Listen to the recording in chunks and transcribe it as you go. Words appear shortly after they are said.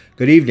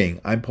Good evening.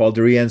 I'm Paul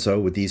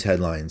DeRienzo with these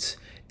headlines.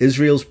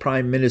 Israel's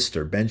Prime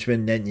Minister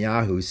Benjamin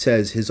Netanyahu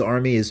says his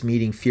army is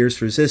meeting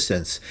fierce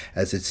resistance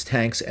as its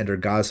tanks enter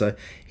Gaza.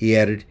 He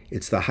added,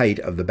 it's the height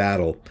of the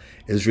battle.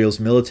 Israel's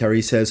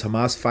military says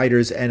Hamas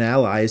fighters and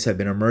allies have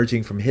been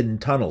emerging from hidden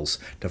tunnels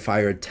to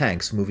fire at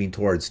tanks moving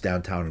towards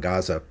downtown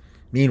Gaza.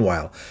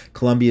 Meanwhile,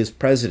 Colombia's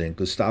president,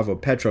 Gustavo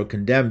Petro,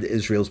 condemned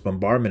Israel's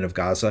bombardment of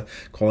Gaza,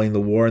 calling the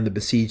war in the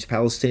besieged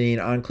Palestinian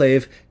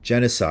enclave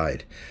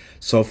genocide.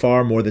 So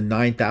far, more than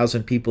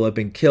 9,000 people have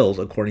been killed,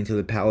 according to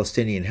the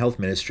Palestinian Health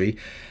Ministry.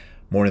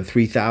 More than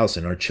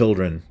 3,000 are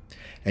children.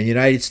 And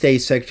United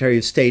States Secretary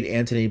of State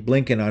Antony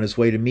Blinken, on his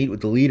way to meet with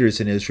the leaders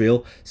in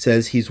Israel,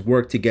 says he's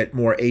worked to get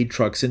more aid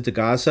trucks into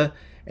Gaza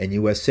and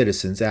U.S.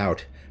 citizens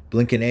out.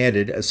 Blinken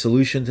added, a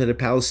solution to the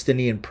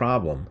Palestinian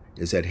problem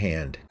is at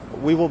hand.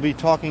 We will be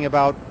talking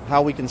about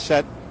how we can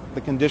set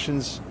the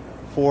conditions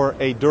for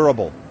a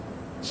durable,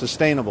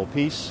 sustainable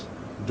peace,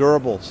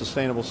 durable,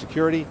 sustainable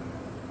security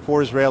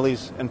for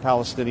Israelis and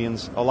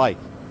Palestinians alike.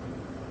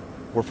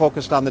 We're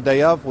focused on the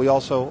day of. We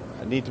also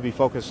need to be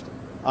focused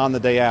on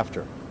the day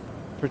after,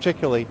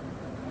 particularly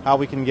how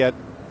we can get,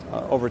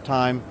 over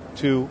time,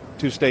 two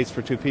states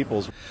for two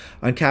peoples.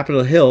 On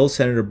Capitol Hill,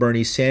 Senator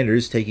Bernie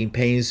Sanders, taking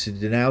pains to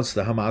denounce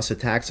the Hamas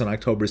attacks on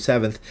October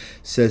 7th,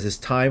 says it's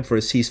time for a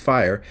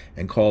ceasefire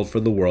and called for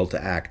the world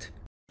to act.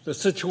 The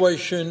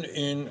situation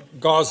in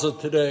Gaza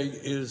today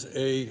is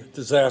a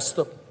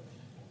disaster.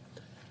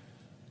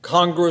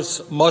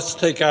 Congress must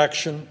take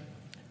action.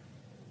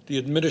 The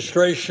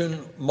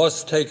administration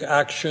must take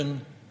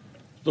action.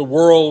 The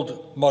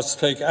world must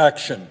take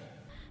action.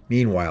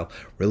 Meanwhile,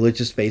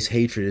 religious-based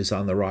hatred is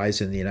on the rise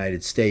in the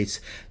United States.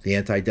 The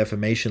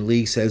Anti-Defamation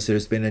League says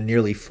there's been a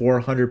nearly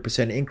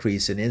 400%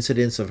 increase in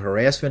incidents of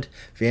harassment,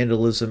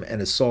 vandalism,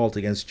 and assault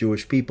against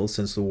Jewish people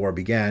since the war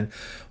began,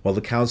 while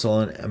the Council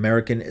on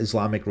American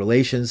Islamic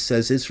Relations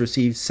says it's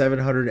received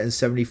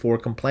 774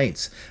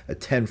 complaints, a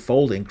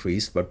tenfold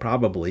increase, but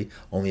probably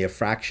only a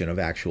fraction of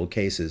actual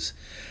cases.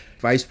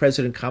 Vice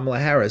President Kamala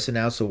Harris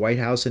announced a White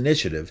House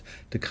initiative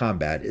to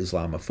combat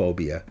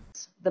Islamophobia.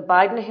 The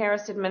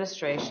Biden-Harris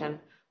administration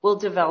will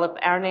develop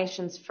our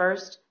nation's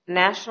first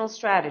national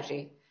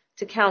strategy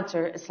to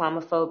counter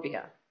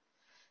Islamophobia.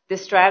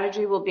 This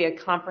strategy will be a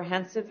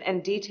comprehensive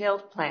and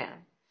detailed plan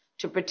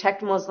to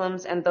protect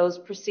Muslims and those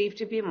perceived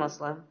to be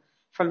Muslim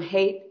from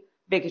hate,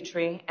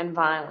 bigotry, and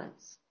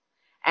violence,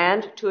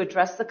 and to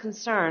address the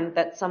concern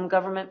that some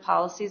government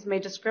policies may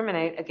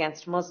discriminate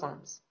against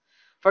Muslims.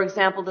 For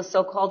example, the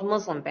so-called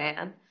Muslim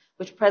ban,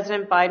 which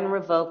President Biden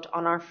revoked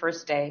on our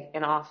first day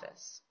in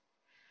office.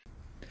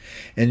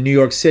 In New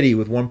York City,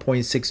 with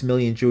 1.6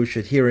 million Jewish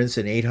adherents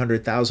and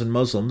 800,000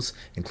 Muslims,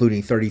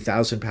 including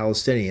 30,000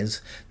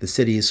 Palestinians, the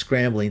city is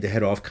scrambling to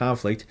head off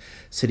conflict.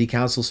 City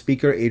Council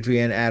Speaker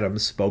Adrienne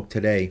Adams spoke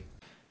today.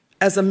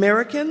 As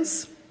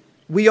Americans,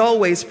 we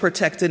always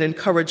protect and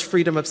encourage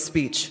freedom of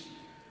speech,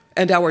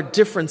 and our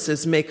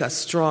differences make us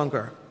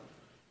stronger.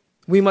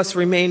 We must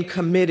remain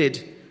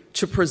committed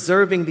to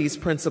preserving these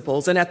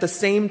principles and at the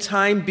same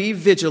time be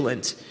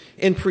vigilant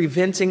in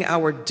preventing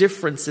our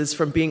differences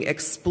from being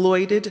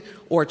exploited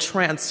or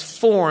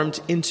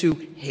transformed into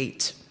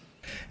hate.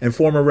 And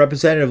former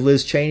Representative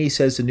Liz Cheney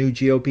says the new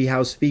GOP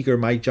House Speaker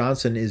Mike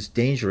Johnson is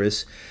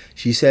dangerous.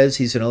 She says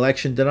he's an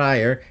election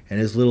denier and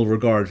has little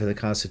regard for the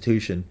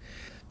Constitution.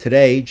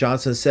 Today,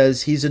 Johnson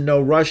says he's in no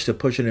rush to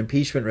push an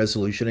impeachment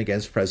resolution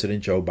against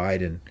President Joe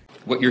Biden.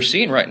 What you're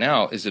seeing right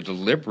now is a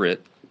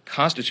deliberate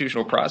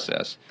constitutional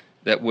process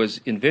that was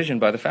envisioned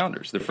by the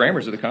founders, the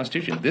framers of the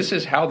Constitution. This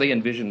is how they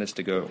envisioned this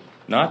to go,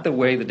 not the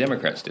way the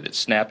Democrats did it,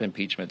 snap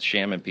impeachments,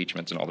 sham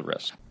impeachments, and all the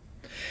rest.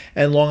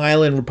 And Long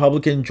Island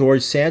Republican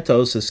George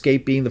Santos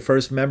escaped being the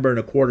first member in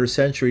a quarter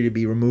century to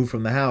be removed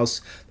from the House.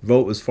 The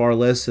vote was far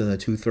less than the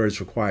two-thirds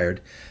required.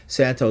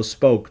 Santos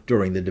spoke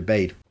during the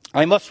debate.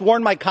 I must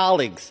warn my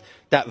colleagues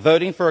that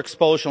voting for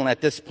expulsion at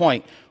this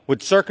point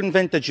would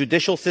circumvent the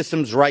judicial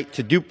system's right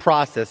to due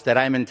process that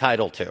I am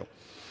entitled to,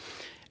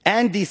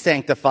 and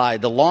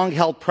desanctify the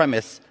long-held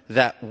premise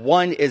that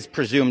one is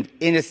presumed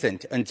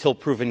innocent until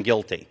proven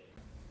guilty.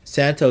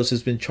 Santos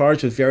has been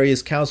charged with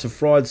various counts of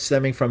fraud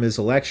stemming from his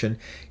election.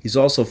 He's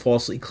also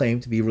falsely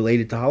claimed to be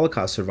related to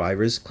Holocaust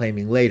survivors,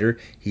 claiming later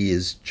he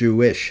is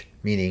Jewish,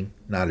 meaning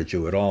not a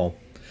Jew at all.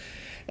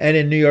 And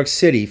in New York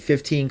City,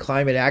 15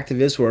 climate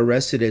activists were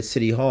arrested at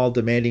City Hall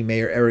demanding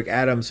Mayor Eric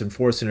Adams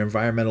enforce an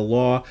environmental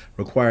law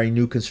requiring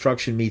new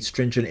construction meet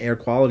stringent air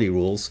quality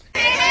rules.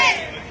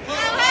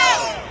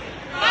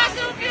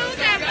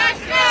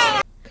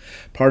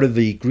 Part of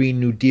the Green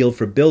New Deal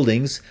for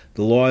buildings,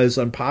 the law is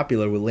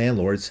unpopular with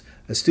landlords.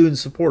 A student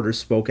supporter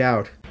spoke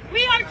out.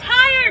 We are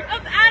tired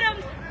of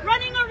Adams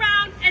running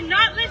around and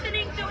not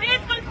listening to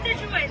his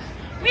constituents.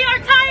 We are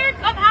tired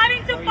of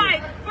having to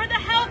fight for the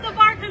health of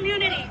our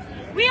communities.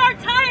 We are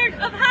tired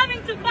of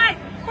having to fight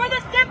for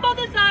the simple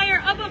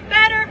desire of a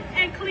better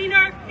and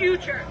cleaner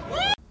future.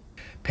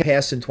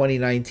 Passed in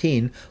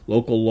 2019,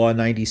 Local Law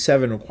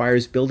 97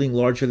 requires building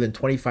larger than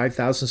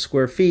 25,000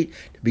 square feet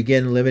to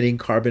begin limiting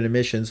carbon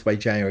emissions by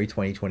January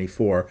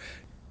 2024.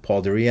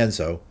 Paul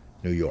DeRienzo,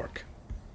 New York.